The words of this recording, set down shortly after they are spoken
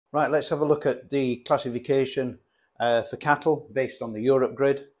Right, let's have a look at the classification for cattle based on the EUROP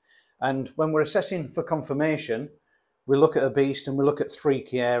grid. And when we're assessing for conformation, we look at a beast and we look at three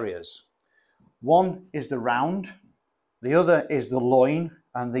key areas. One is the round, the other is the loin,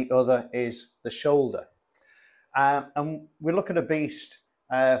 and the other is the shoulder. And we look at a beast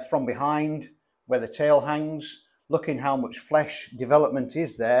from behind, where the tail hangs, looking how much flesh development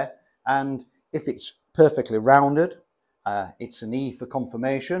is there, and if it's perfectly rounded, it's an E for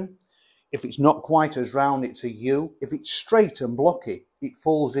conformation. If it's not quite as round, it's a U. If it's straight and blocky, it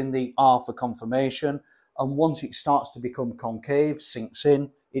falls in the R for conformation. And once it starts to become concave, sinks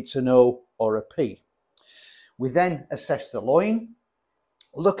in, it's an O or a P. We then assess the loin,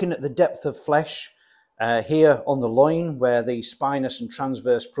 looking at the depth of flesh here on the loin where the spinous and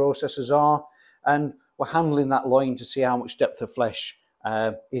transverse processes are, and we're handling that loin to see how much depth of flesh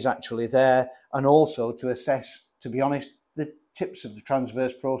is actually there, and also to assess, to be honest, the tips of the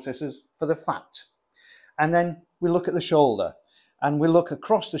transverse processes for the fat. And then we look at the shoulder, and we look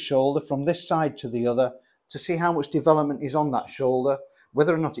across the shoulder from this side to the other to see how much development is on that shoulder,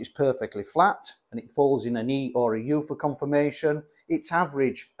 whether or not it's perfectly flat and it falls in an E or a U for conformation, it's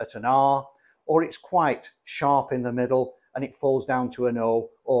average at an R, or it's quite sharp in the middle and it falls down to an O,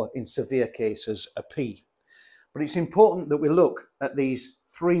 or in severe cases a P. But it's important that we look at these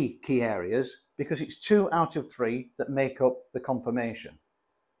three key areas because it's 2 out of 3 that make up the conformation.